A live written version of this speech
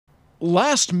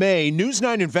Last May, News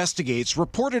 9 Investigates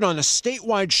reported on a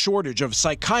statewide shortage of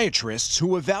psychiatrists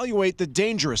who evaluate the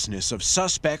dangerousness of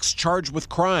suspects charged with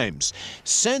crimes.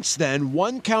 Since then,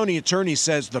 one county attorney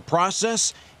says the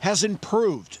process has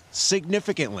improved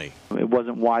significantly. It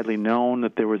wasn't widely known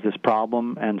that there was this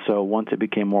problem, and so once it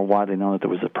became more widely known that there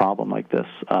was a problem like this,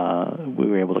 we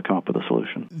were able to come up with a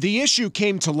solution. The issue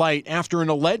came to light after an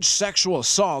alleged sexual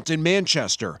assault in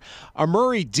Manchester. A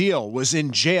Murray Deal was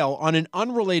in jail on an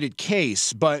unrelated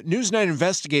case, but News 9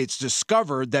 Investigates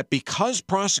discovered that because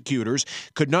prosecutors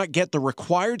could not get the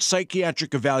required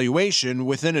psychiatric evaluation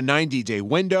within a 90-day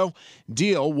window,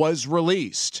 Deal was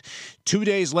released. 2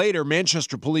 days later,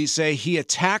 Manchester police say he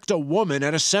attacked a woman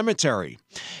at a cemetery.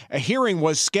 A hearing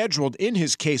was scheduled in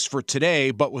his case for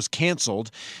today, but was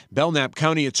canceled. Belknap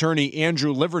County Attorney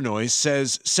Andrew Livernois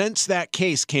says since that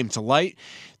case came to light,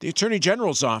 the Attorney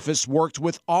General's office worked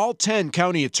with all 10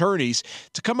 county attorneys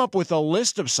to come up with a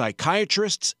list of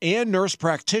psychiatrists and nurse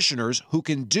practitioners who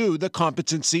can do the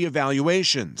competency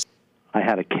evaluations. I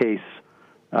had a case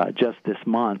just this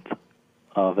month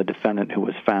of a defendant who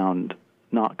was found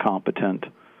not competent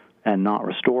and not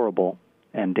restorable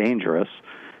and dangerous.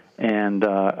 And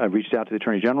I reached out to the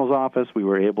Attorney General's office. We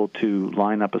were able to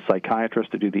line up a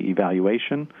psychiatrist to do the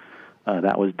evaluation.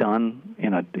 That was done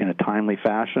in a timely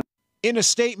fashion. In a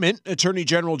statement, Attorney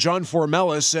General John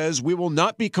Formella says we will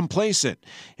not be complacent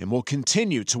and will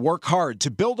continue to work hard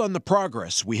to build on the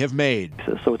progress we have made.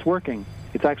 So it's working.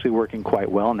 It's actually working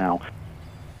quite well now.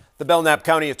 The Belknap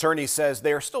County Attorney says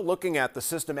they are still looking at the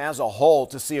system as a whole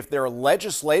to see if there are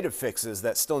legislative fixes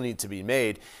that still need to be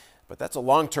made. But that's a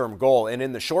long-term goal, and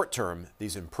in the short term,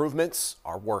 these improvements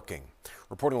are working.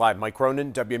 Reporting live, Mike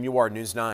Cronin, WMUR News 9.